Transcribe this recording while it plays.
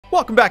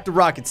Welcome back to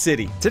Rocket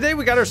City. Today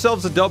we got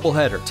ourselves a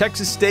doubleheader,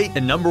 Texas State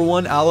and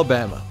 #1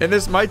 Alabama. And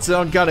this might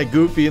sound kind of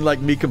goofy and like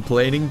me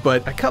complaining,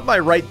 but I cut my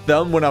right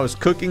thumb when I was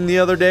cooking the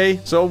other day,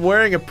 so I'm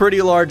wearing a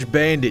pretty large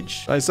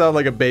bandage. I sound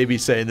like a baby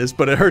saying this,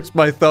 but it hurts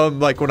my thumb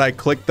like when I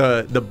click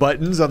the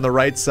buttons on the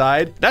right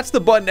side. That's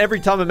the button every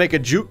time I make a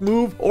juke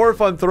move or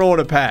if I'm throwing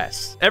a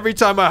pass. Every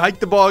time I hike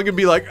the ball, I'm gonna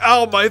be like,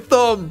 ow, my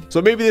thumb.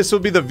 So maybe this will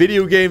be the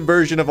video game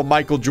version of a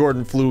Michael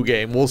Jordan flu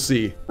game. We'll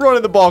see.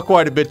 Running the ball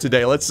quite a bit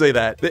today, let's say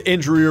that. The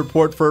injury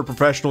report for a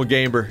professional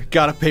gamer.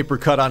 Got a paper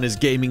cut on his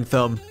gaming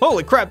thumb.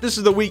 Holy crap, this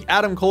is the week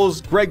Adam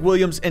Coles, Greg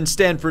Williams, and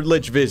Stanford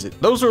Litch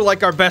visit. Those are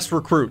like our best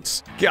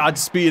recruits.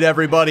 Godspeed,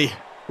 everybody.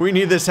 We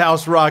need this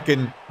house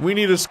rocking. We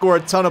need to score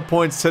a ton of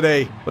points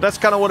today. But that's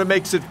kind of what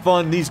makes it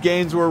fun. These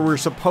games where we're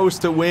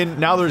supposed to win,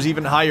 now there's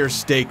even higher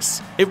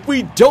stakes. If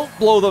we don't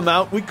blow them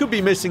out, we could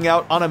be missing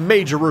out on a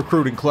major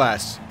recruiting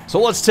class. So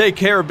let's take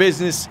care of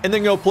business and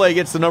then go play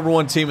against the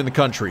 #1 team in the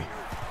country.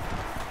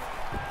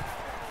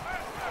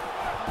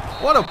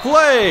 What a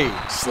play!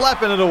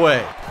 Slapping it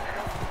away.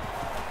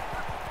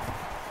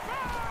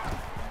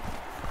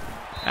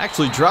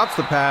 Actually drops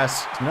the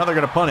pass. Now they're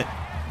going to punt it.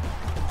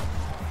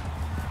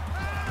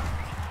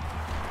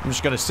 I'm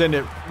just going to send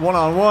it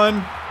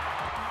one-on-one.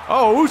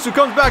 Oh, Usu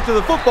comes back to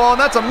the football,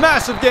 and that's a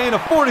massive gain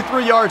of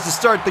 43 yards to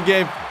start the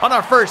game on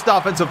our first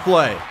offensive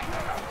play.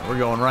 We're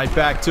going right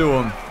back to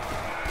him.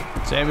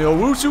 Samuel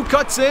Usu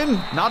cuts in.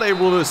 Not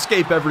able to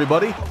escape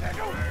everybody.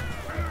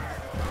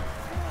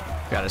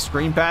 Got a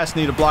screen pass,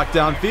 need a block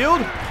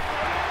downfield.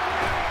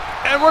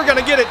 And we're going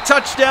to get it.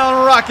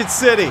 Touchdown, Rocket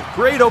City.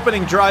 Great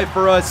opening drive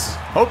for us.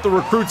 Hope the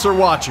recruits are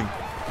watching.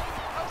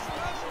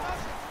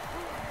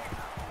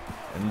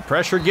 And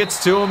pressure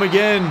gets to him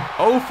again.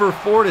 0 for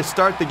 4 to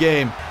start the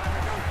game.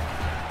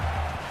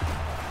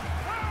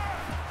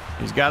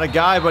 He's got a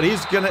guy, but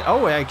he's going to...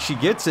 Oh, actually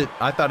gets it.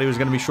 I thought he was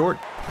going to be short.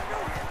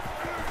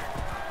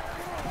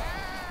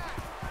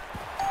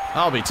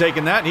 I'll be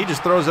taking that. He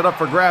just throws it up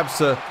for grabs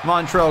to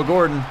Montrell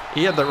Gordon.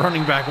 He had the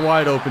running back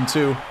wide open,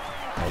 too.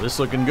 Oh, this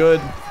looking good.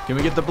 Can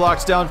we get the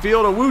blocks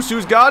downfield?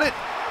 Owusu's got it.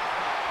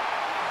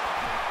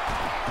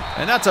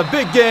 And that's a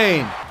big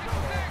gain.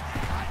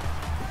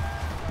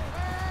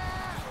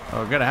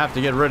 Oh, gonna have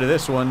to get rid of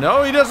this one.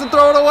 No, he doesn't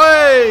throw it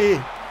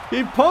away.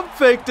 He pump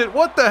faked it.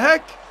 What the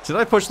heck? Did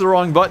I push the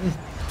wrong button?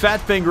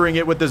 Fat fingering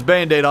it with this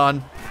Band-Aid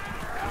on.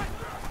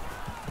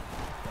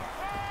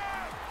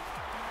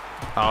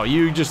 Oh,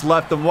 you just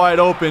left them wide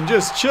open.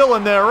 Just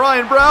chilling there.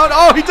 Ryan Brown.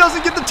 Oh, he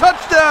doesn't get the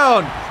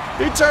touchdown.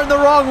 He turned the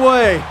wrong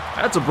way.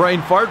 That's a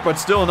brain fart, but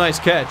still a nice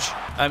catch.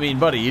 I mean,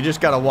 buddy, you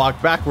just got to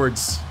walk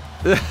backwards.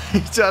 I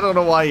don't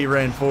know why he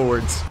ran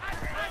forwards.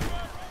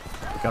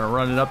 Gonna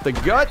run it up the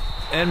gut.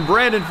 And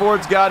Brandon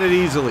Ford's got it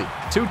easily.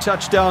 2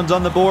 touchdowns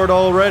on the board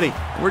already.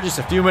 We're just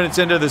a few minutes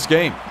into this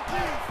game.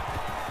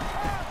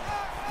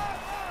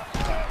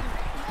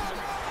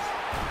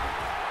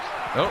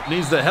 Oh,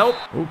 needs the help.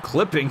 Oh,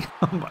 clipping.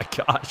 Oh my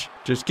gosh.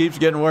 Just keeps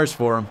getting worse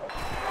for him.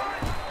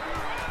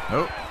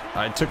 Oh,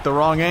 I took the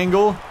wrong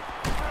angle.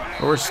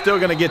 But we're still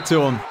going to get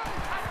to him.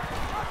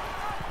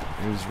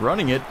 He's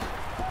running it.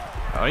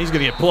 Oh, he's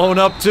going to get blown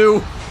up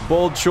too.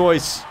 Bold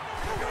choice.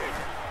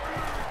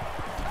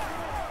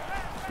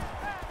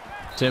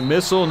 Tim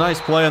Missile,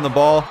 nice play on the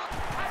ball.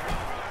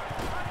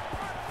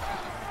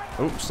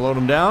 Oh, slowed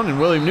him down, and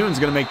William Newton's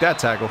going to make that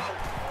tackle.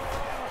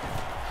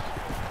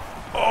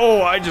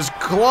 Oh, I just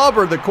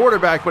clobbered the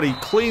quarterback, but he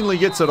cleanly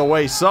gets it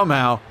away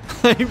somehow.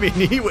 I mean,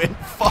 he went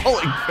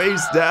falling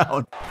face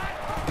down.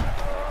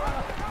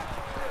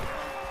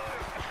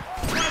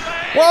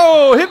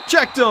 Whoa, hip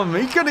checked him.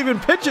 He couldn't even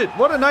pitch it.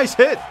 What a nice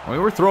hit. I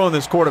mean, we're throwing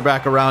this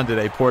quarterback around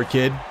today, poor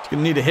kid. He's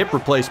going to need a hip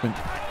replacement.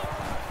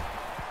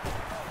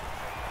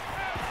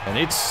 And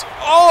it's...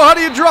 Oh, how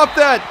do you drop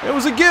that? It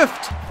was a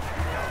gift.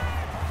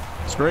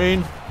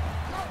 Screen.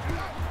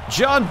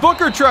 John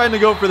Booker trying to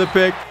go for the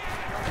pick.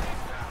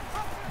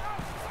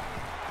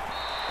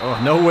 Oh,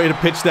 no way to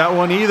pitch that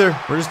one either.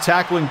 We're just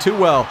tackling too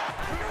well.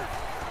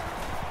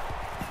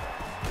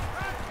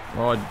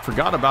 Oh, I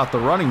forgot about the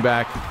running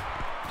back.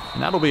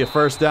 And that'll be a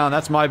first down.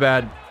 That's my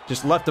bad.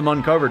 Just left him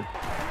uncovered.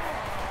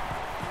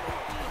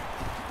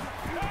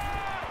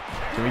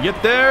 Can we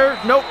get there?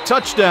 Nope,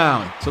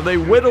 touchdown. So they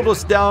whittled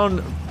us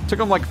down. Took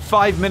them like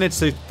 5 minutes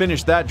to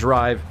finish that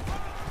drive.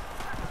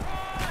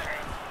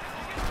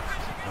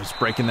 I was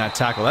breaking that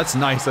tackle. That's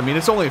nice. I mean,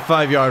 it's only a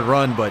 5-yard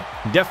run, but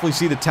you definitely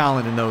see the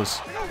talent in those.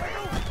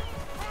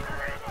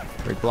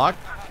 Great block.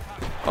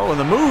 Oh, and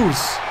the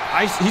moves.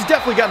 He's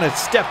definitely gotten a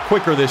step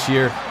quicker this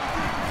year.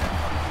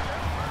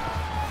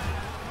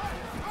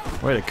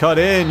 Way to cut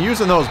in,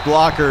 using those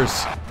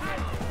blockers.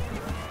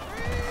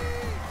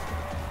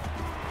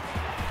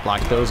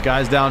 Block those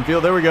guys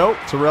downfield. There we go.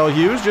 Terrell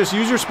Hughes, just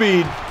use your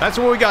speed. That's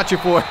what we got you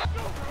for.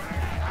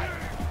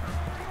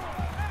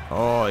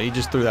 Oh, he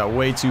just threw that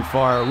way too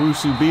far.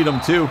 Owusu beat him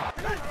too.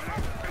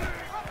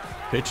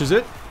 Pitches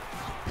it.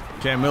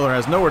 Cam Miller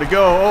has nowhere to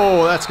go.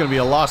 Oh, that's going to be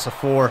a loss of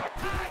 4.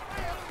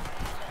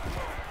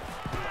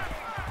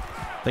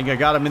 Think I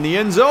got him in the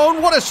end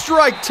zone. What a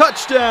strike.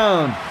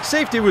 Touchdown.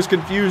 Safety was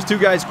confused. Two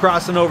guys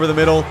crossing over the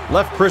middle.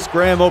 Left Chris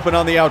Graham open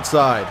on the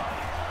outside.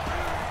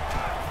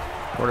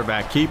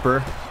 Quarterback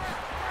keeper.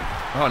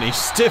 Oh, and he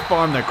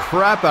stiff-armed the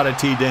crap out of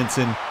T.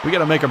 Denson. We got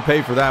to make him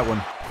pay for that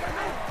one.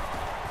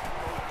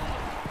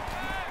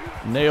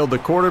 Nailed the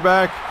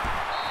quarterback.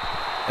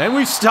 And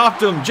we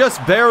stopped him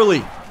just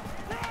barely.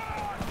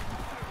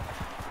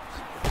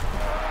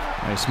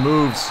 Nice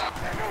moves.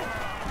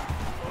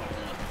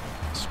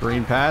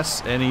 Screen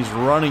pass, and he's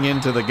running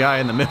into the guy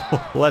in the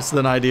middle. Less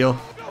than ideal.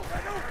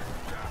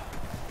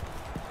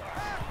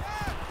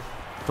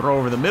 Throw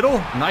over the middle.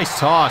 Nice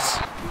toss.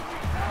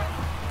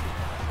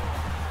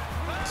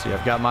 See,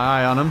 I've got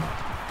my eye on him.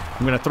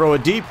 I'm going to throw a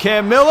deep.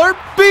 Cam Miller.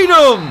 Beat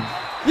him!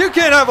 You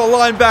can't have a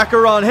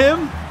linebacker on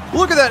him.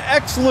 Look at that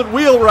excellent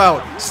wheel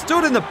route.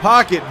 Stood in the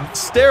pocket,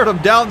 stared him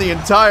down the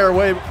entire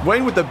way.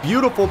 Wayne with a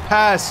beautiful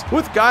pass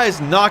with guys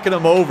knocking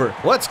him over.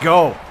 Let's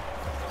go.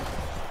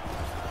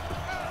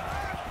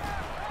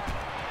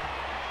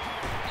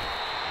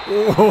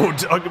 Oh,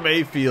 Doug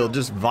Mayfield,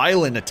 just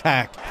violent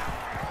attack.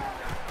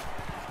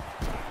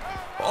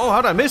 Oh,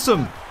 how'd I miss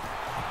him?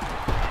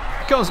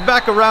 Comes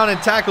back around and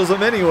tackles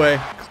him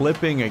anyway.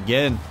 Clipping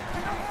again.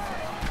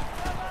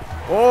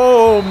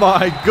 Oh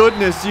my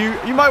goodness, you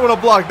might want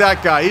to block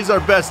that guy. He's our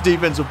best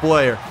defensive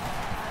player.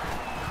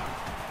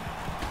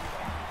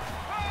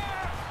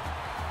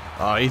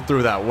 Oh, he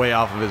threw that way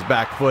off of his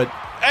back foot.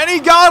 And he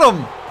got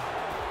him!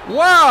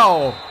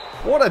 Wow!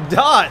 What a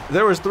dot!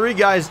 There was three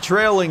guys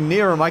trailing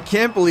near him. I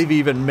can't believe he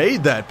even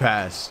made that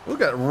pass. Look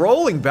at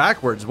rolling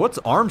backwards. What's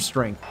arm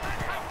strength?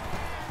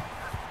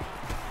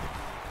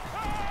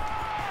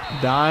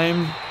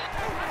 Dime.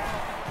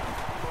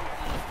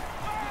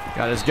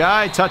 Got his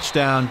guy.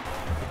 Touchdown.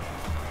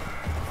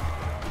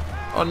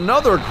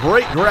 Another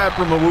great grab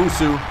from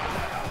Owusu.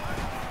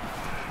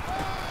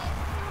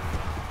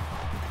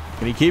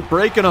 Can he keep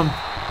breaking him?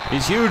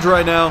 He's huge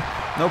right now.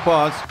 No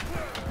pause.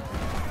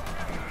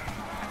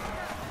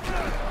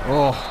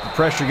 Oh, the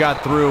pressure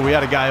got through. We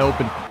had a guy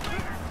open.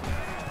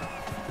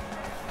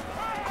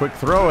 Quick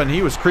throw, and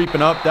he was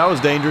creeping up. That was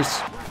dangerous.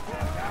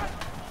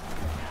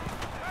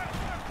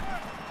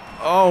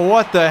 Oh,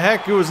 what the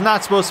heck? It was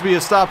not supposed to be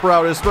a stop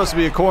route. It was supposed to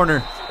be a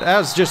corner. That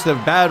was just a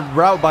bad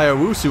route by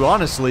Owusu,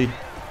 honestly.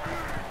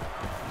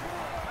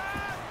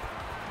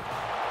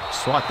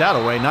 Swat that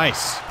away.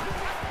 Nice.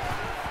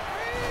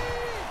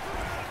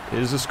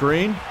 Here's a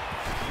screen.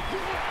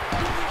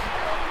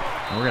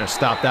 And we're going to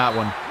stop that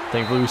one.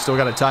 Thankfully, we still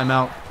got a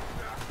timeout.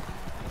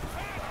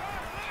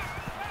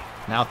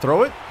 Now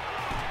throw it.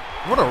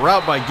 What a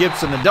route by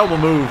Gibson. The double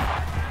move.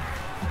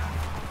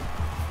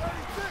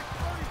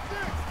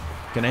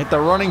 Gonna hit the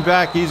running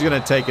back. He's gonna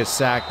take a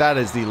sack. That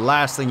is the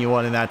last thing you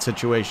want in that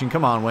situation.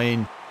 Come on,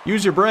 Wayne.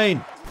 Use your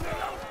brain.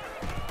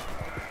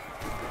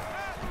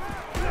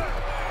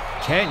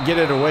 Can't get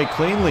it away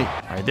cleanly.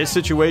 All right, this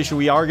situation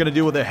we are gonna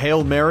do with a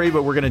Hail Mary,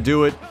 but we're gonna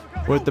do it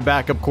with the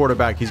backup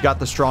quarterback. He's got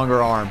the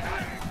stronger arm.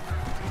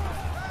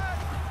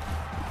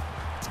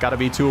 It's gotta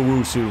be to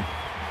Owusu.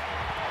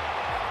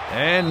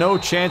 And no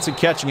chance of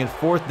catching it.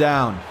 Fourth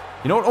down.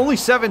 You know what? Only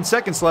 7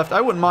 seconds left. I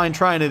wouldn't mind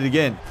trying it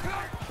again.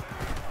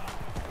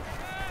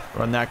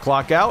 Run that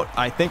clock out.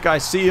 I think I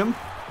see him.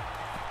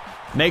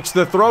 Makes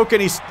the throw. Can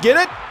he get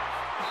it?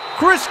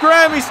 Chris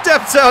Graham, he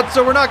steps out,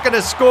 so we're not going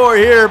to score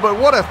here, but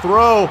what a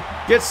throw.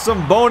 Gets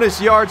some bonus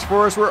yards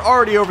for us. We're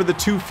already over the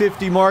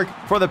 250 mark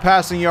for the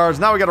passing yards.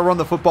 Now we got to run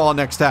the football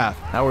next half.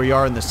 Now we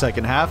are in the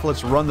second half.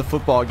 Let's run the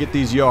football, get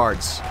these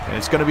yards. And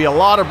it's going to be a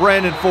lot of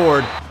Brandon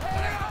Ford.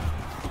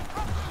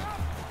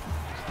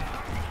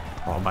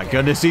 Oh my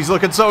goodness, he's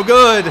looking so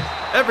good.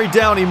 Every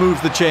down he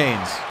moves the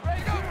chains.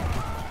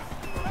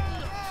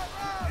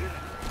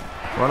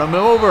 Run him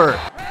over.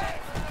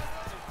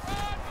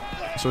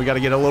 So we got to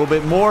get a little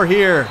bit more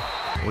here.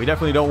 We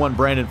definitely don't want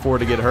Brandon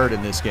Ford to get hurt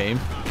in this game.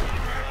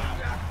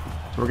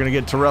 So we're going to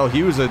get Terrell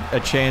Hughes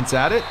a chance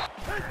at it.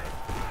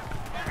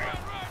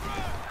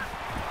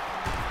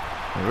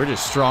 And we're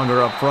just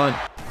stronger up front.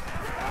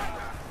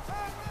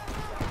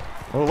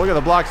 Oh, look at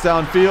the blocks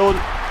downfield.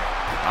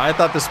 I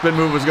thought the spin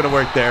move was going to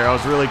work there. I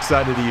was really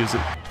excited to use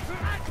it.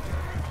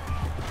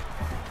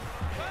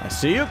 I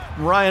see you,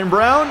 Ryan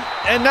Brown.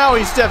 And now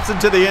he steps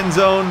into the end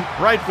zone,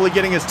 rightfully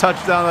getting his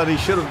touchdown that he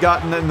should have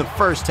gotten in the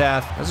first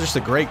half. That's just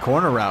a great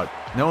corner route.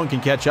 No one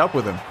can catch up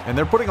with him. And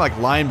they're putting like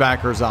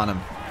linebackers on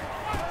him.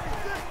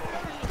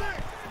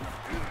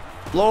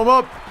 Blow him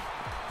up.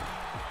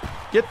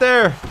 Get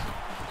there.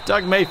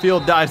 Doug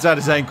Mayfield dives at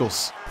his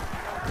ankles.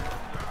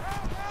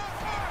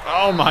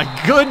 Oh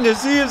my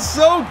goodness, he is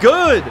so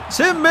good.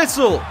 Tim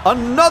Missile,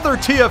 another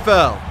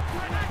TFL.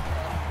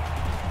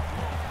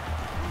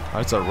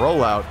 That's a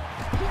rollout.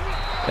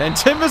 And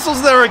Tim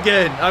Missile's there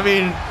again. I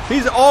mean,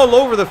 he's all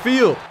over the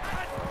field.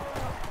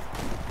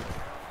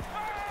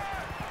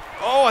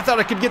 Oh, I thought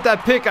I could get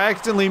that pick. I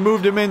accidentally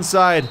moved him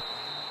inside.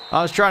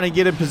 I was trying to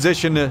get in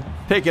position to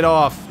pick it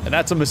off, and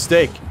that's a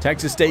mistake.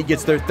 Texas State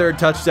gets their third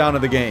touchdown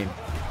of the game.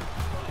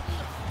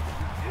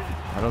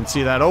 I don't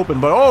see that open,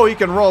 but oh, he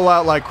can roll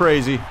out like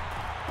crazy.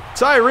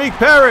 Tyreek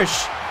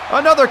Parrish,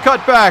 another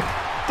cutback.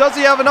 Does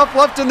he have enough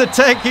left in the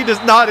tank? He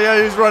does not.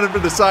 Yeah, he's running for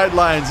the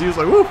sidelines. He was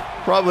like, whoo.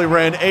 Probably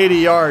ran 80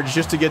 yards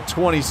just to get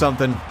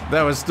 20-something.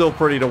 That was still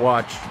pretty to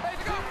watch.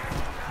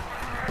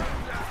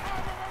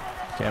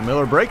 Cam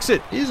Miller breaks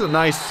it. He's a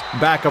nice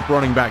backup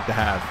running back to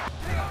have.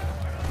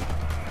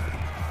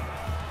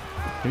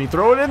 Can he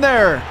throw it in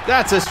there?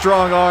 That's a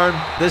strong arm.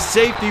 The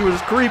safety was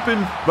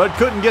creeping, but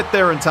couldn't get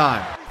there in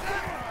time.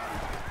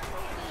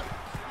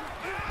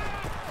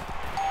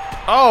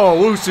 Oh,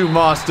 Wusu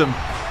mossed him.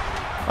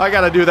 I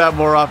got to do that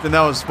more often.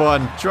 That was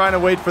fun. Trying to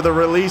wait for the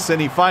release,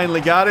 and he finally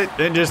got it,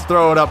 and just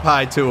throw it up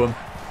high to him.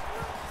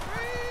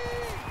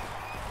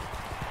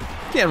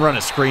 Can't run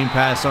a screen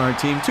pass on our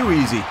team. Too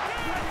easy.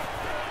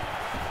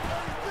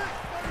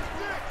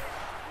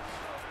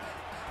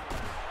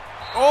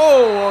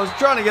 Oh, I was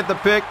trying to get the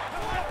pick.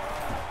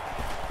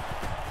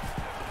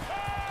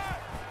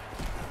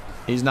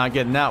 He's not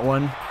getting that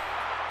one.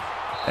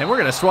 And we're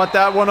going to swat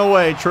that one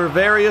away.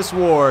 Trevarius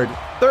Ward.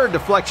 Third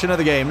deflection of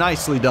the game.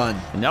 Nicely done.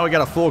 And now we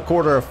got a full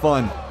quarter of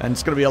fun. And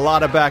it's going to be a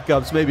lot of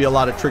backups, maybe a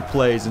lot of trick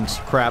plays and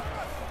crap.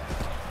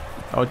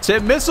 Oh,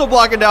 Tim Missile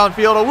blocking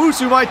downfield.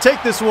 Owusu might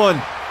take this one.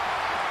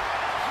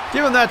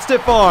 Give him that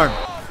stiff arm.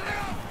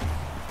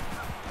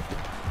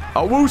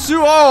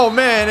 Owusu. Oh,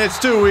 man, it's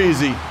too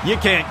easy. You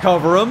can't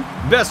cover him.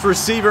 Best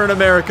receiver in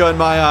America in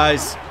my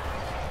eyes.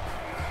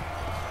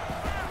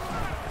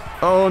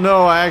 Oh,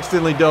 no, I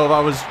accidentally dove.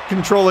 I was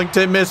controlling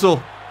Tim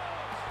Missile.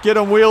 Get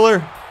him,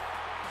 Wheeler.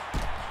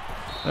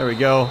 There we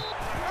go.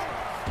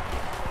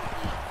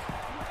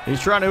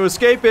 He's trying to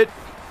escape it.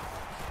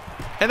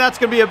 And that's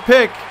going to be a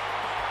pick.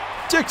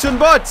 Dixon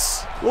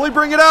Butts. Will he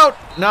bring it out?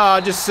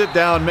 Nah, just sit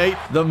down, mate.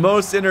 The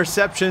most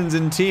interceptions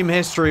in team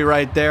history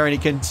right there, and he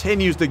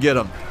continues to get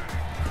them.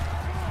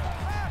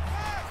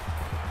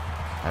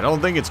 I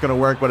don't think it's going to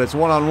work, but it's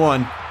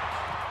one-on-one.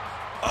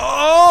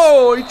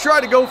 Oh, he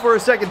tried to go for a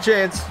second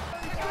chance.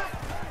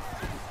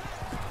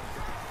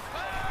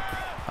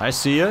 I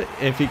see you.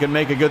 If he can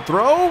make a good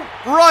throw.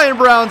 Ryan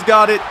Brown's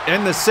got it.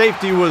 And the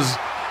safety was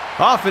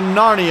off in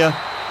Narnia.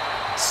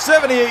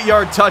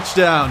 78-yard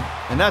touchdown.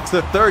 And that's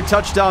the third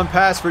touchdown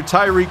pass for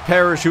Tyreek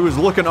Parrish, who is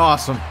looking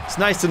awesome. It's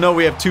nice to know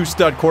we have two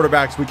stud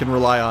quarterbacks we can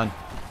rely on.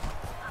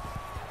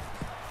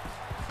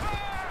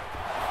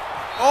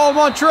 Oh,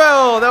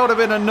 Montrell. That would have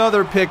been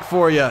another pick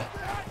for you.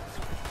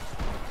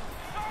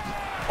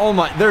 Oh,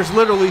 my. There's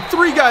literally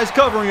three guys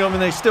covering him,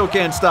 and they still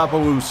can't stop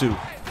Owusu.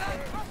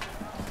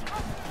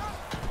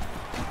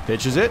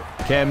 Pitches it.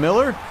 Cam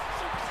Miller.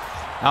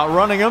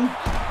 Outrunning him.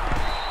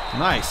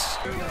 Nice.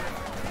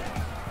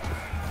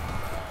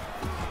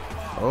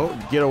 Oh,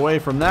 get away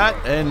from that.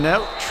 And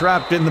now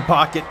trapped in the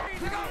pocket.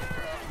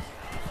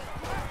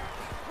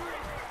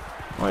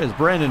 Why is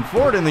Brandon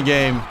Ford in the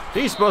game?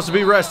 He's supposed to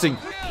be resting.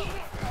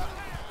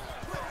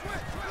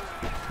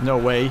 No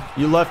way.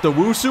 You left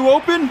Owusu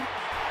open?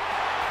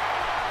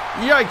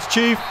 Yikes,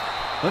 Chief.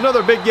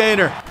 Another big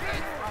gainer.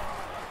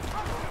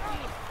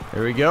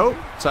 Here we go.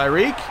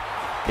 Tyreek.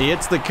 He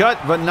hits the cut,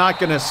 but not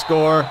going to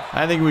score.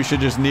 I think we should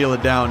just kneel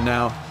it down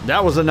now.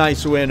 That was a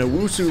nice win.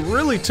 Owusu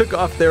really took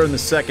off there in the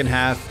second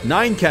half.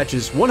 9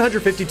 catches,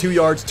 152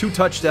 yards, 2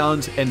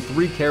 touchdowns, and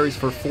 3 carries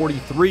for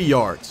 43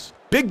 yards.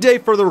 Big day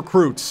for the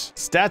recruits.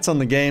 Stats on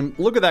the game.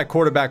 Look at that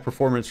quarterback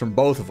performance from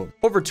both of them.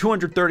 Over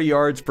 230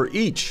 yards for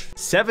each.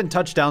 7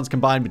 touchdowns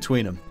combined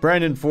between them.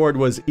 Brandon Ford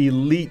was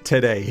elite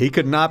today. He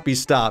could not be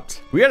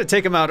stopped. We had to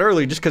take him out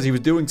early just because he was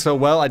doing so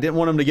well. I didn't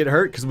want him to get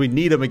hurt because we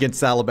need him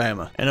against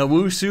Alabama. And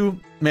Owusu,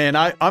 man,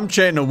 I'm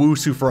chanting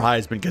Owusu for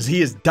Heisman because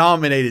he has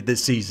dominated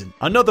this season.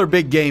 Another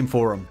big game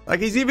for him. Like,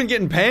 he's even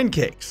getting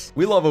pancakes.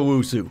 We love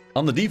Owusu.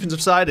 On the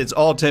defensive side, it's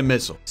all Tim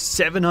Missile.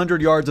 700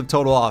 yards of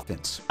total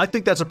offense. I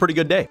think that's a pretty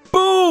good day.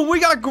 Boom! We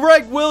got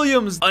Greg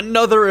Williams,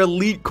 another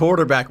elite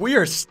quarterback. We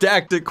are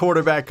stacked at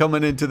quarterback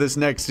coming into this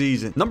next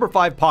season. Number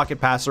 5 pocket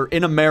passer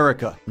in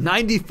America.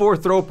 94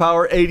 throw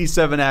power,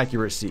 87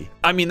 accuracy.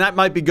 I mean, that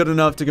might be good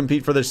enough to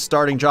compete for this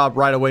starting job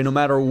right away, no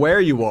matter where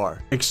you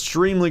are.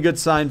 Extremely good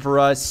sign for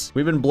us.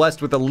 We've been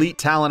blessed with elite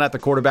talent at the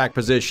quarterback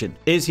position.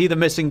 Is he the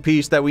missing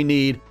piece that we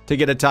need to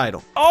get a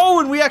title? Oh,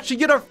 and we actually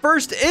get our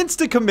first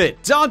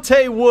insta-commit.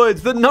 Dante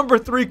Woods, the number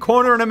 3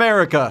 corner in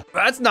America.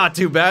 That's not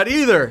too bad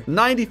either.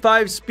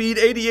 95 speed,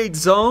 88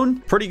 zone.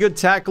 Pretty good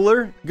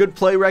tackler. Good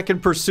play rec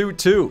and pursuit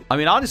too. I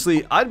mean,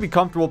 honestly, I'd be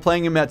comfortable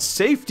playing him at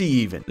safety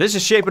even. This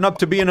is shaping up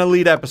to be an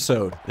elite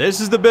episode.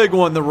 This is the big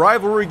one, the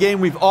rivalry game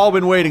we've all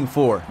been waiting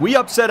for. We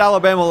upset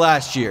Alabama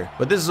last year,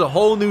 but this is a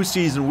whole new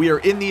season. We are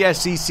in the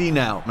SEC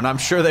now, and I'm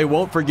sure they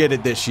won't forget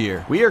it this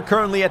year. We are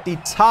currently at the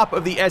top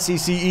of the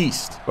SEC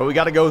East, but we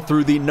got to go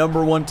through the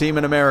number 1 team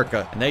in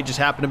America, and they just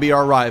happen to be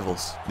our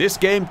rivals. This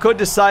game could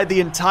decide the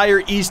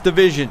entire East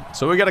Division,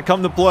 so we got to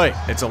come to play.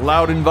 It's a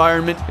loud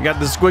environment. We got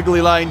the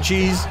squiggly line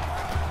cheese.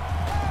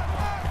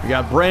 We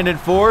got Brandon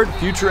Ford,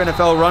 future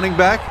NFL running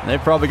back, and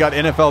they've probably got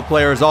NFL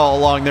players all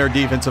along their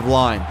defensive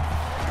line.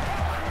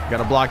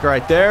 Got a block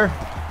right there.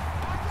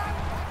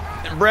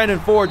 And Brandon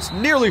Ford's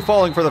nearly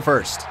falling for the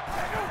first.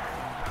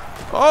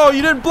 Oh,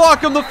 you didn't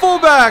block him, the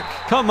fullback.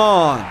 Come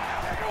on.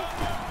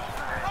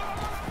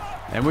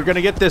 And we're going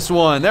to get this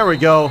one. There we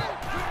go.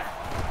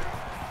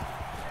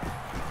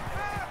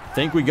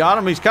 Think we got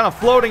him. He's kind of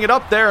floating it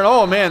up there. And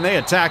oh, man, they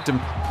attacked him.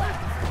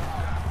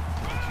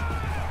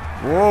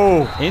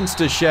 Whoa.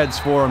 Insta sheds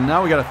for him.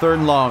 Now we got a 3rd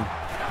and long.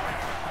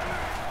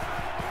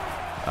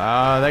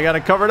 They got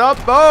it covered up.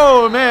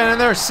 Oh, man, and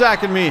they're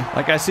sacking me.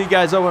 Like I see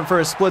guys open for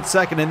a split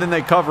second, and then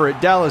they cover it.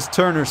 Dallas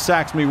Turner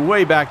sacks me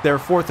way back there.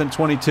 4th and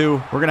 22.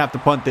 We're going to have to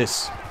punt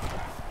this.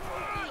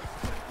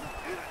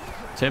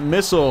 Tim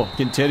Missile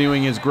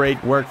continuing his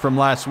great work from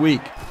last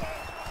week.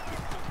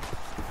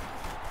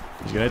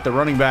 He's going to hit the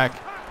running back.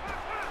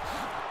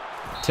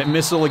 Tim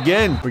Missile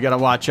again. We got to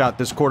watch out.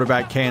 This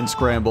quarterback can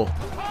scramble.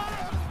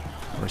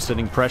 We're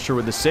sending pressure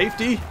with the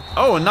safety.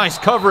 Oh, a nice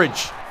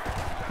coverage.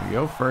 Here we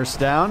go. 1st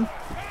down.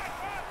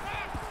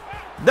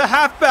 The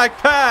halfback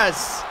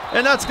pass.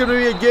 And that's going to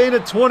be a gain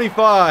of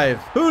 25.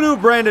 Who knew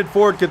Brandon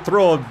Ford could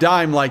throw a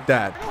dime like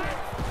that?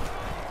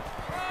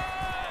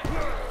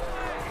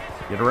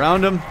 Get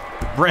around him.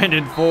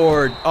 Brandon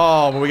Ford.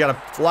 Oh, but we got a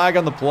flag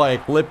on the play.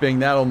 Flipping.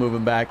 That'll move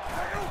him back.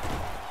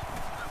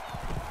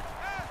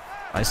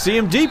 I see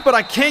him deep, but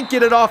I can't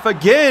get it off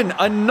again.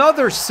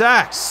 Another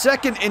sack.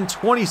 2nd and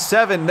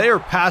 27. Their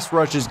pass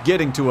rush is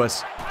getting to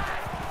us.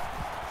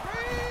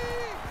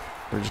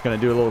 We're just going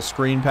to do a little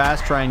screen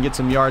pass, try and get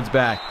some yards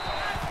back.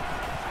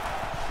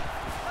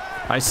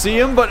 I see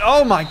him, but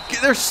oh my,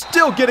 they're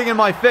still getting in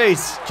my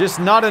face. Just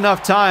not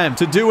enough time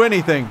to do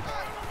anything.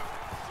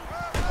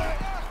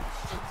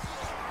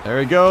 There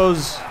he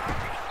goes.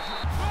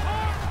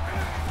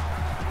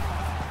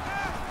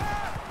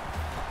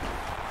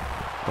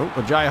 Oh,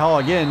 Ajay Hall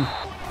again.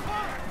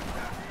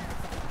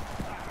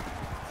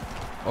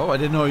 Oh, I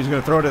didn't know he was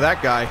going to throw to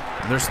that guy.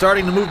 They're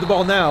starting to move the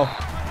ball now.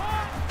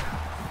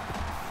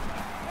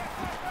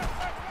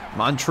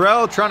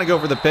 Montrell trying to go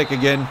for the pick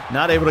again.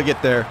 Not able to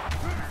get there.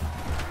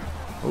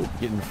 Oh,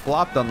 getting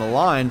flopped on the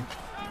line.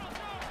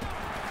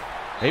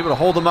 Able to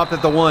hold him up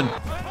at the 1.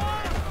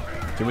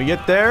 Can we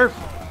get there?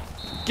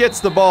 Gets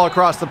the ball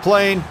across the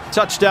plane.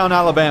 Touchdown,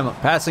 Alabama.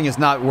 Passing has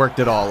not worked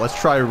at all. Let's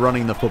try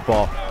running the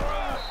football.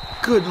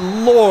 Good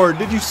Lord,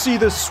 did you see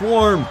this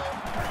swarm?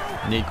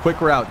 Need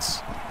quick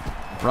routes.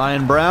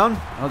 Ryan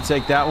Brown, I'll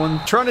take that one.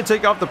 Trying to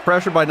take off the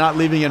pressure by not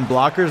leaving in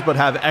blockers, but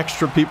have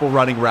extra people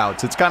running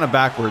routes. It's kind of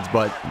backwards,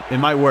 but it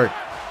might work.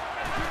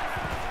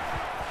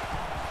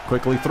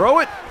 Quickly throw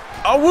it.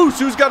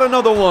 Owusu's got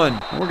another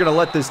one. We're going to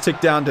let this tick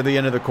down to the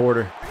end of the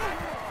quarter.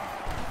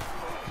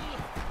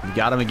 We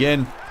got him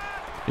again.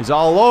 He's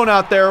all alone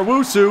out there.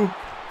 Owusu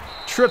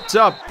tripped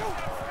up.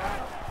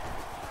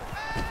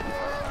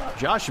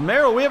 Josh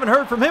Merrill, we haven't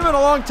heard from him in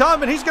a long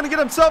time, and he's going to get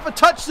himself a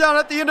touchdown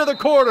at the end of the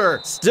quarter.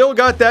 Still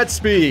got that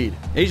speed.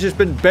 He's just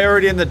been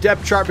buried in the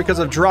depth chart because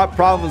of drop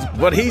problems,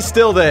 but he's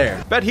still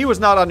there. Bet he was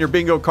not on your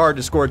bingo card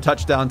to score a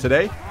touchdown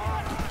today.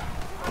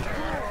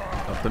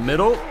 Up the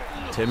middle.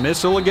 Tim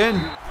Missile again.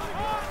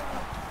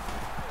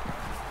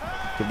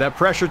 Give that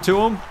pressure to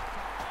him.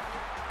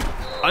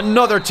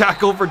 Another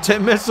tackle for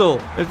Tim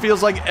Missile. It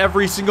feels like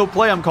every single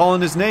play I'm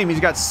calling his name. He's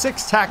got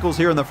 6 tackles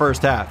here in the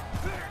first half.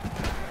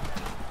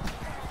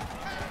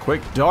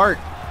 Quick dart.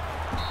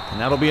 And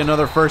that'll be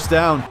another 1st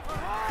down.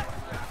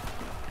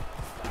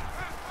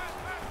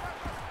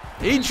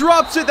 He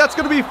drops it. That's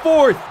going to be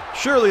 4th.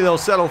 Surely they'll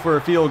settle for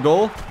a field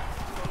goal.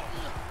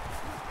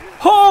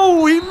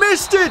 Oh, he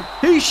missed it.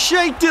 He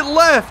shaked it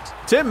left.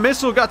 Tim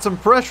Missile got some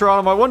pressure on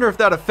him. I wonder if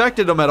that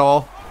affected him at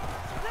all.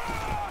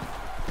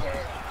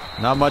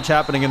 Not much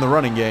happening in the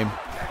running game.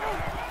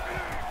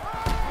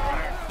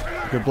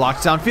 Good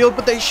blocks downfield,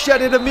 but they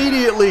shed it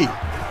immediately.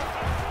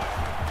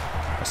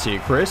 I see you,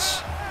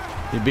 Chris.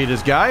 He beat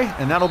his guy,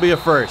 and that'll be a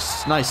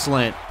 1st. Nice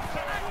slant.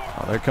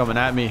 Oh, they're coming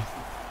at me.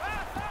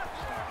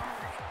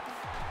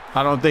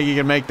 I don't think he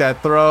can make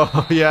that throw.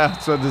 Yeah,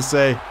 that's what to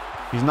say.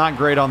 He's not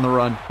great on the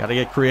run. Got to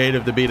get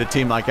creative to beat a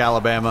team like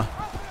Alabama.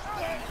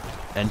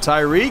 And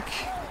Tyreek,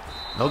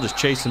 they'll just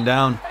chase him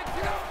down.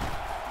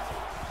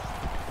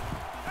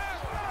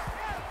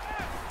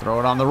 Throw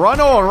it on the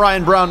run. Oh, and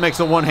Ryan Brown makes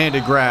a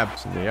one-handed grab.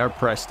 So they are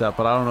pressed up,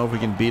 but I don't know if we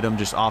can beat them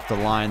just off the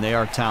line. They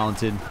are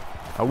talented.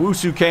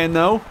 Owusu can,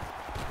 though.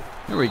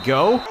 There we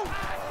go.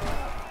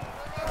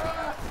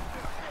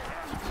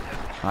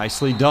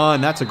 Nicely done.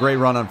 That's a great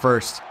run on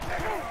 1st.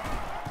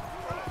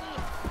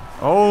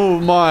 Oh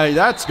my,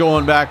 that's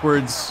going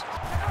backwards.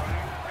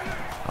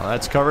 Oh,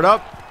 that's covered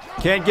up.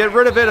 Can't get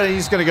rid of it, and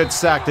he's going to get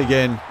sacked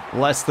again.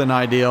 Less than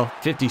ideal.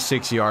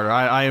 56-yarder.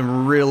 I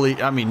am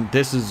really, I mean,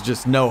 this is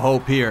just no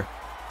hope here.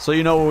 So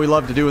you know what we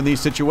love to do in these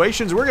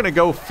situations. We're going to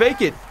go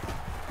fake it.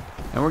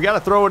 And we got to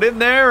throw it in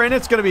there, and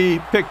it's going to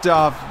be picked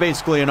off.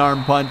 Basically an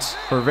arm punt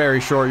for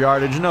very short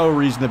yardage. No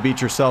reason to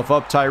beat yourself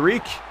up,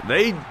 Tyreek.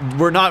 They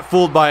were not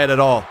fooled by it at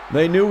all.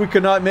 They knew we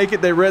could not make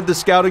it. They read the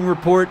scouting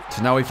report.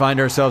 So now we find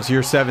ourselves here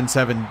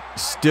 7-7,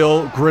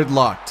 still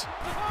gridlocked.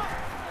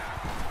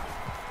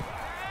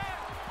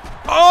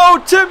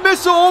 Oh, Tim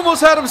Missile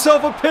almost had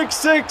himself a pick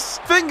 6.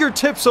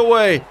 Fingertips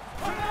away.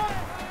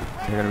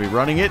 They're going to be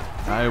running it.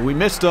 We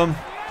missed him.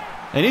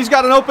 And he's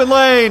got an open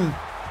lane.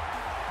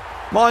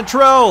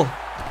 Montrell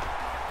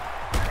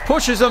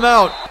Pushes him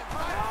out.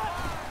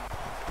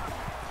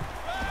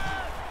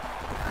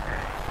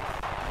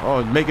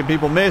 Oh, making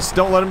people miss.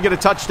 Don't let him get a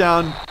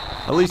touchdown.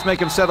 At least make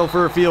him settle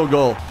for a field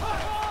goal.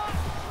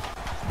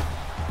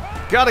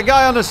 Got a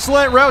guy on a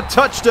slant route.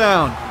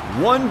 Touchdown.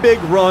 One big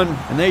run,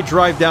 and they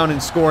drive down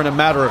and score in a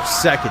matter of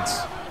seconds.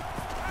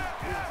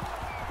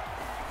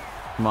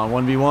 Come on,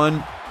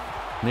 1v1.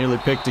 Nearly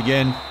picked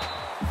again.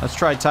 Let's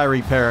try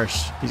Tyreek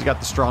Parrish. He's got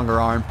the stronger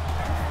arm.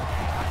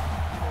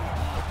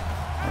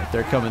 Right,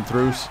 they're coming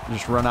through.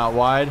 Just run out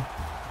wide.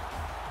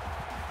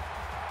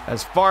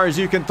 As far as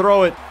you can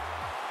throw it.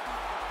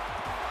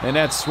 And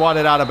that's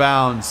swatted out of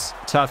bounds.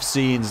 Tough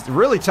scenes.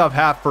 Really tough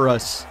half for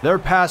us. Their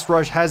pass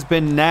rush has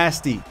been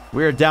nasty.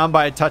 We are down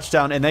by a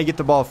touchdown, and they get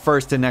the ball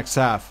first in next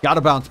half. Got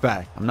to bounce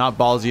back. I'm not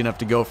ballsy enough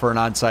to go for an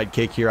onside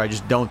kick here. I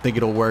just don't think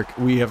it'll work.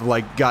 We have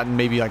like gotten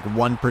maybe like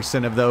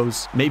 1% of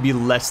those. Maybe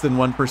less than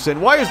 1%.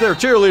 Why is there a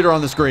cheerleader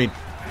on the screen?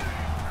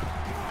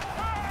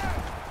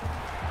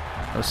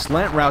 Those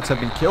slant routes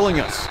have been killing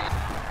us.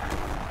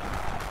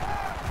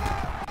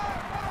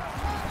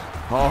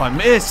 Oh, I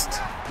missed.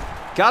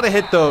 Got to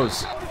hit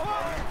those.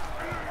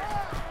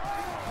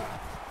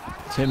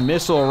 Tim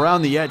Missile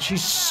around the edge.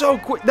 He's so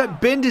quick.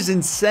 That bend is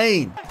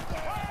insane.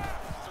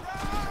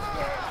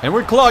 And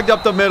we're clogged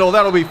up the middle.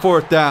 That'll be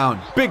 4th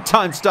down. Big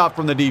time stop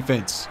from the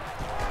defense.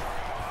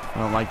 I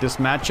don't like this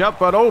matchup,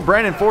 but oh,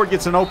 Brandon Ford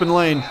gets an open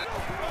lane.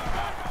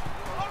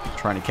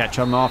 Trying to catch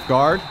him off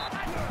guard.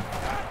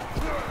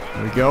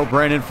 There we go.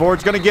 Brandon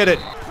Ford's going to get it.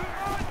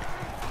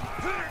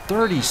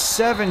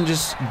 37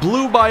 just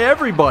blew by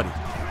everybody.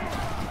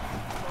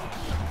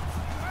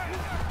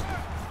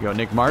 Go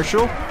Nick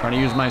Marshall, trying to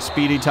use my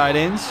speedy tight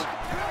ends.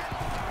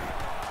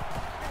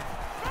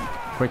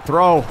 Quick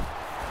throw.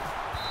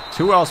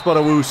 Who else but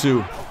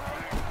Owusu?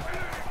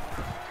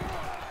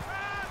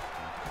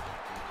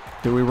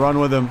 Do we run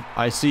with him?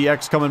 I see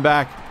X coming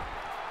back.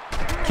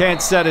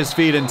 Can't set his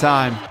feet in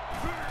time.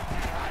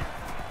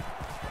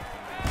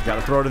 Got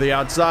to throw to the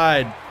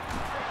outside.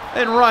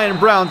 And Ryan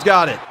Brown's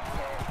got it.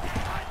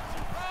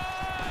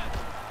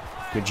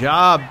 Good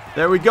job.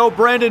 There we go,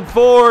 Brandon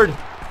Ford.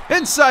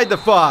 Inside the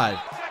 5.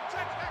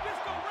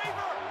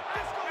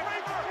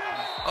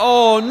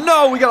 Oh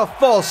no, we got a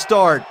false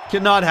start.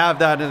 Cannot have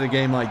that in a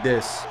game like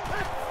this.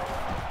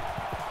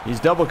 He's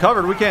double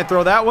covered. We can't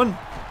throw that one.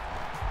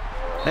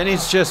 And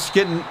he's just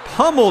getting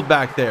pummeled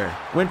back there.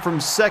 Went from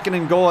 2nd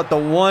and goal at the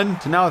 1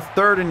 to now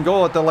 3rd and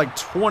goal at the like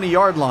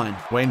 20-yard line.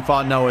 Wayne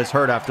Fontenot is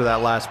hurt after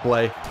that last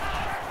play.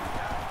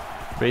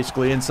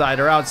 Basically inside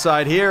or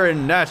outside here,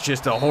 and that's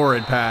just a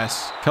horrid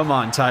pass. Come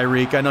on,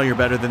 Tyreek. I know you're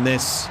better than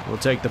this. We'll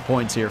take the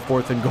points here.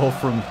 4th and goal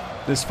from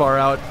this far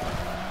out.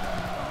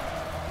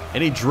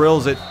 And he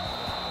drills it.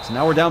 So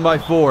now we're down by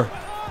 4.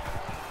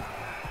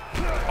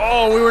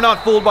 Oh, we were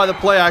not fooled by the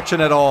play action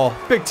at all.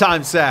 Big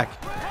time sack.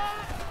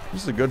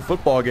 This is a good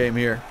football game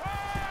here.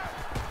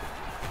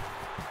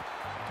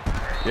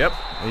 Yep.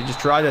 They just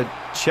try to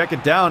check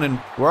it down, and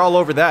we're all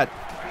over that.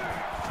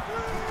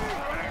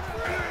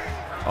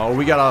 Oh,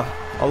 we got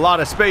a lot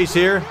of space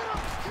here.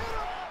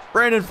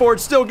 Brandon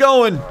Ford's still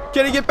going.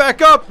 Can he get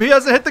back up? He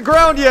hasn't hit the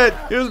ground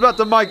yet. He was about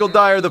to Michael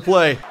Dyer the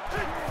play.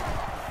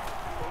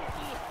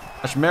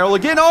 That's Merrill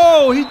again.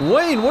 Oh,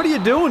 Wayne, what are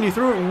you doing? You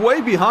threw it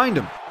way behind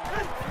him.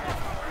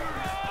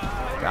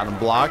 Got him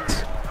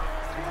blocked.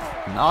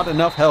 Not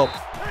enough help.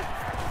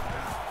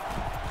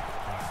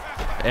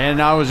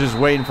 And I was just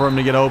waiting for him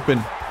to get open.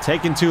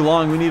 Taking too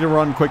long. We need to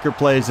run quicker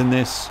plays than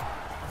this.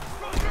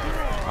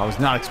 I was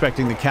not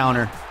expecting the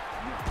counter.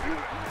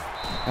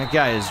 That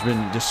guy has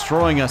been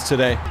destroying us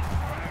today.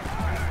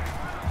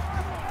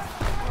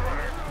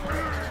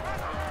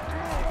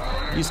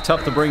 He's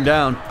tough to bring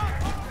down.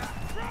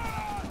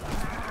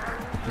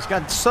 He's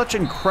got such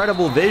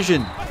incredible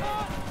vision.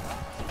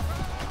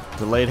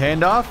 Delayed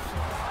handoff.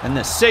 And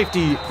the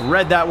safety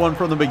read that one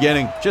from the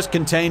beginning. Just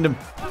contained him.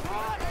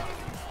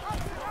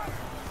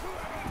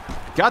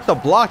 Got the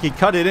block. He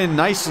cut it in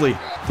nicely.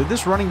 Did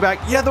this running back?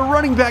 Yeah, the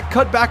running back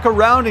cut back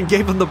around and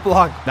gave him the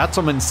block. That's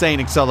some insane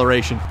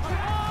acceleration.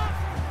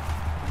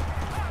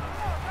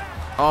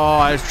 Oh,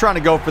 I was trying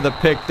to go for the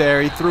pick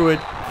there. He threw it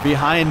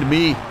behind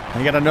me.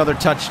 I got another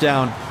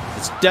touchdown.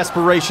 It's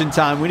desperation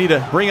time. We need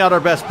to bring out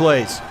our best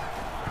plays.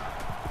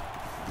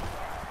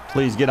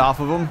 Please get off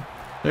of him.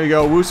 There you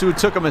go. Wusu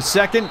took him a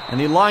second, and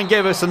the line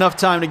gave us enough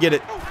time to get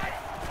it.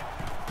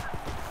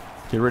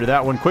 Get rid of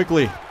that one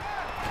quickly.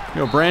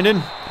 Go,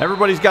 Brandon.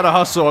 Everybody's got to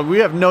hustle. We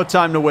have no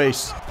time to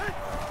waste.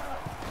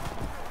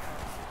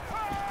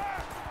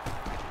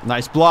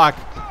 Nice block.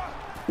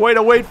 Way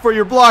to wait for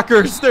your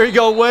blockers. There you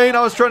go, Wayne.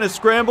 I was trying to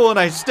scramble, and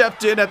I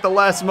stepped in at the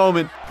last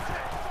moment.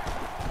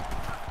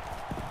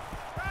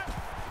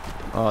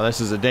 Oh,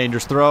 this is a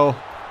dangerous throw.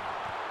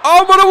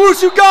 Oh, but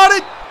Owusu got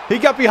it! He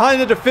got behind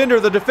the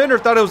defender. The defender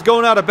thought it was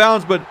going out of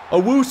bounds, but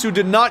Owusu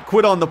did not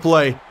quit on the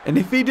play. And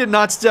if he did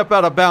not step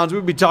out of bounds,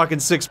 we'd be talking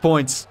 6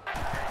 points.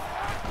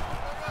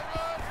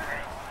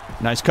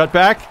 Nice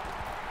cutback.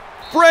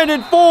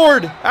 Brandon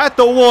Ford at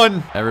the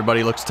 1.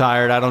 Everybody looks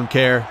tired. I don't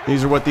care.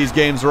 These are what these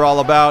games are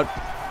all about.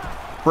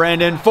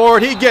 Brandon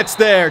Ford, he gets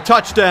there.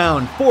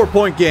 Touchdown.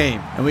 4-point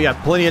game. And we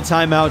got plenty of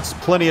timeouts,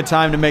 plenty of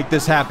time to make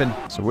this happen.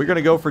 So we're going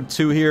to go for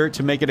 2 here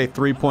to make it a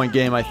 3-point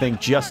game, I think,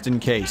 just in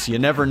case. You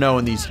never know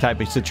in these type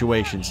of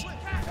situations.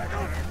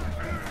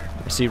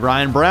 We see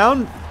Ryan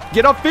Brown.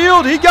 Get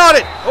upfield. He got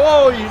it.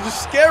 Oh, you're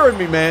just scaring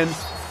me, man.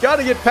 Got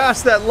to get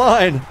past that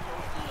line.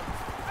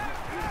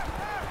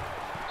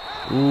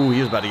 Ooh, he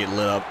was about to get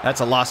lit up.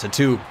 That's a loss of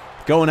 2.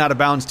 Going out of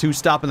bounds, 2,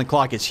 stopping the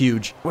clock is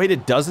huge. Wait,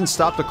 it doesn't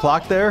stop the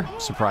clock there?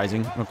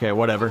 Surprising. Okay,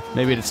 whatever.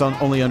 Maybe it's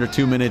only under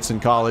 2 minutes in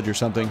college or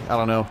something. I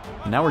don't know.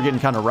 And now we're getting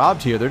kind of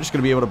robbed here. They're just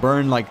going to be able to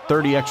burn like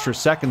 30 extra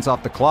seconds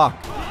off the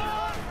clock.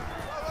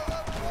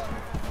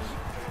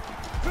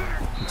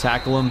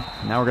 Tackle him.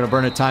 Now we're going to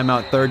burn a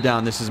timeout. 3rd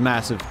down. This is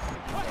massive.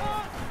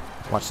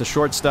 Watch the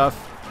short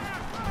stuff.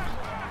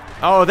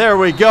 Oh, there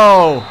we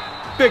go.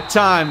 Big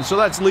time. So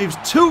that leaves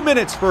 2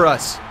 minutes for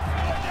us.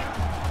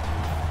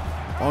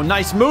 Oh,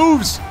 nice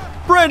moves.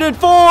 Brandon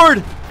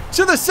Ford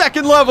to the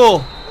 2nd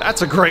level.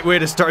 That's a great way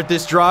to start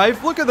this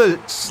drive. Look at the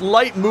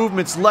slight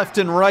movements left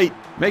and right,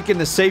 making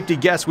the safety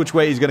guess which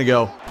way he's going to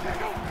go.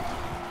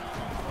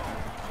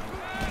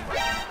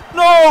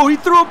 No, he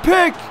threw a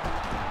pick.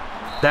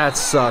 That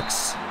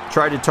sucks.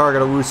 Tried to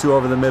target Owusu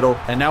over the middle,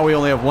 and now we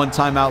only have 1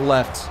 timeout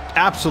left.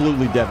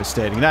 Absolutely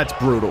devastating. That's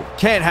brutal.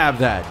 Can't have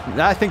that.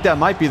 I think that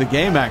might be the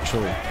game,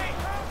 actually.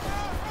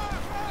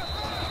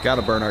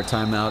 Gotta burn our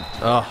timeout.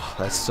 Oh,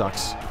 that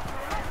sucks.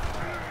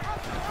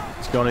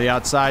 He's going to the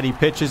outside. He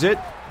pitches it.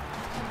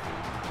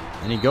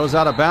 And he goes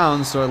out of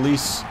bounds, so at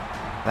least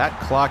that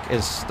clock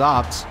is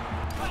stopped.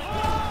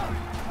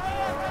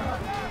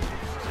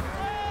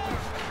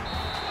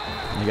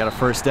 They got a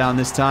 1st down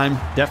this time.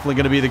 Definitely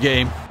going to be the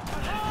game.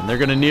 And they're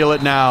going to kneel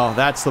it now.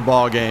 That's the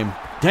ball game.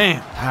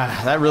 Damn,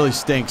 that really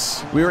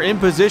stinks. We were in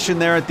position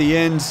there at the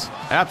end.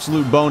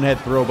 Absolute bonehead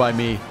throw by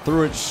me.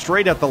 Threw it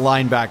straight at the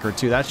linebacker,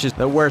 too. That's just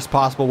the worst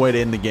possible way to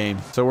end the game.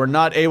 So we're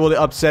not able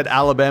to upset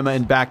Alabama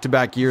in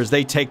back-to-back years.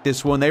 They take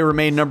this one. They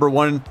remain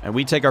 #1, and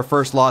we take our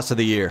 1st loss of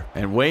the year.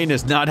 And Wayne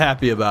is not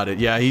happy about it.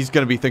 Yeah, he's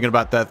going to be thinking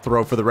about that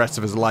throw for the rest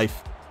of his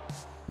life.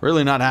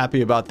 Really not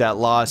happy about that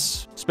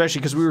loss,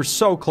 especially because we were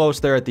so close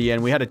there at the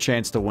end. We had a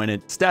chance to win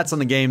it. Stats on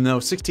the game, though.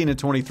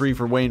 16-23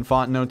 for Wayne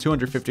Fontenot,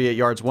 258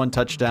 yards, 1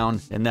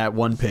 touchdown, and that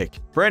 1 pick.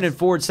 Brandon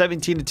Ford,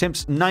 17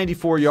 attempts,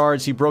 94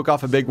 yards. He broke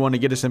off a big one to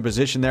get us in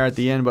position there at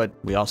the end, but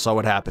we all saw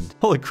what happened.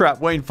 Holy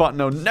crap, Wayne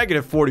Fontenot,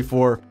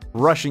 -44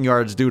 rushing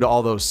yards due to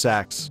all those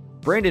sacks.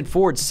 Brandon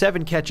Ford,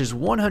 7 catches,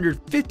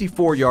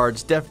 154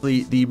 yards.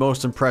 Definitely the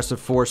most impressive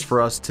force for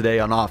us today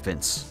on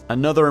offense.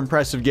 Another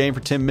impressive game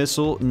for Tim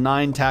Missile,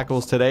 9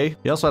 tackles today.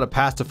 He also had a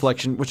pass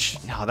deflection, which,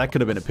 that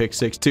could have been a pick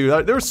 6 too.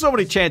 There were so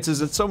many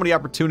chances and so many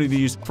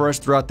opportunities for us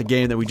throughout the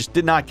game that we just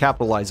did not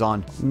capitalize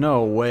on.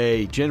 No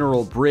way.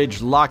 General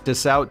Bridge locked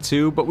us out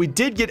too, but we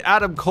did get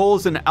Adam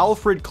Coles and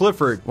Alfred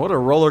Clifford. What a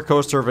roller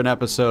coaster of an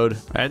episode.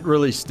 That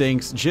really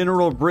stinks.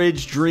 General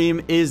Bridge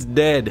dream is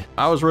dead.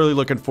 I was really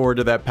looking forward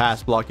to that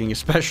pass blocking,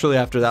 especially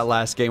after that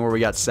last game where we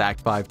got sacked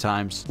 5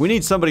 times. We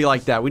need somebody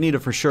like that. We need a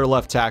for sure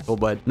left tackle,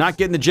 but not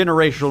getting the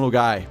generational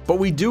guy. But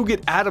we do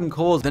get Adam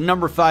Coles, the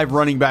 #5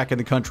 running back in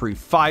the country,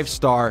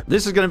 5-star.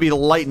 This is going to be the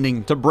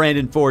lightning to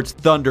Brandon Ford's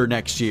thunder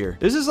next year.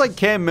 This is like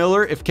Cam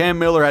Miller if Cam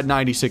Miller had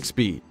 96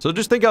 speed. So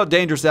just think how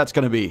dangerous that's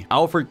going to be.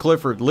 Alfred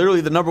Clifford,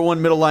 literally the #1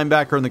 middle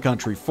linebacker in the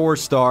country,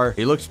 4-star.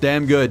 He looks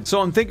damn good.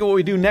 So I'm thinking what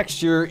we do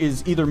next year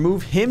is either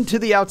move him to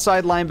the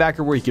outside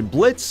linebacker where he can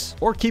blitz,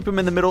 or keep him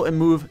in the middle and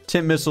move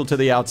Tim Missile to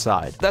the outside.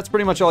 That's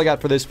pretty much all I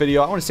got for this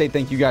video. I want to say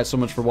thank you guys so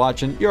much for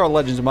watching. You're all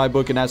legends in my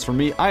book, and as for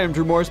me, I am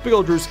Drew Morris, Big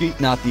Ol' Drewski,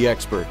 not the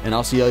expert. And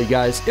I'll see all you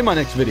guys in my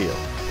next video.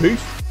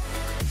 Peace.